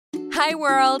Hi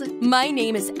world, my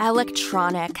name is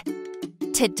Electronic.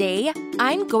 Today,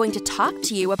 I'm going to talk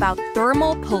to you about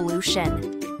thermal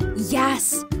pollution.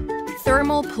 Yes,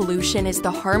 thermal pollution is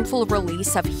the harmful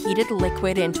release of heated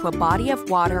liquid into a body of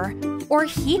water or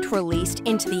heat released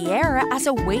into the air as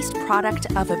a waste product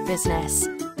of a business.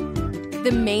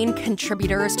 The main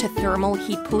contributors to thermal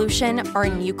heat pollution are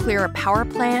nuclear power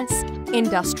plants,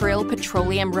 industrial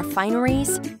petroleum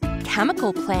refineries,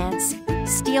 chemical plants,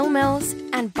 steel mills,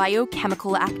 and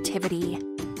biochemical activity.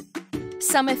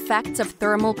 Some effects of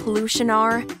thermal pollution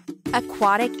are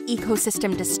aquatic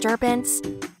ecosystem disturbance,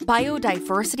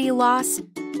 biodiversity loss,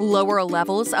 lower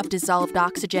levels of dissolved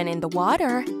oxygen in the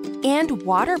water, and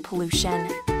water pollution.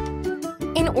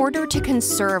 In order to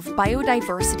conserve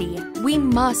biodiversity, we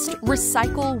must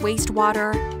recycle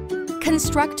wastewater,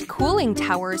 construct cooling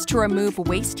towers to remove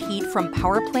waste heat from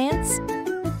power plants,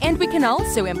 and we can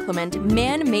also implement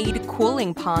man-made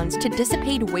cooling ponds to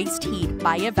dissipate waste heat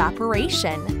by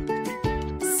evaporation.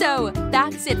 So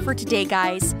that's it for today,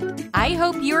 guys. I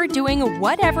hope you're doing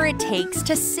whatever it takes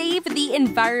to save the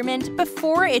environment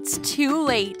before it's too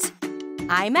late.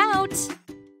 I'm out!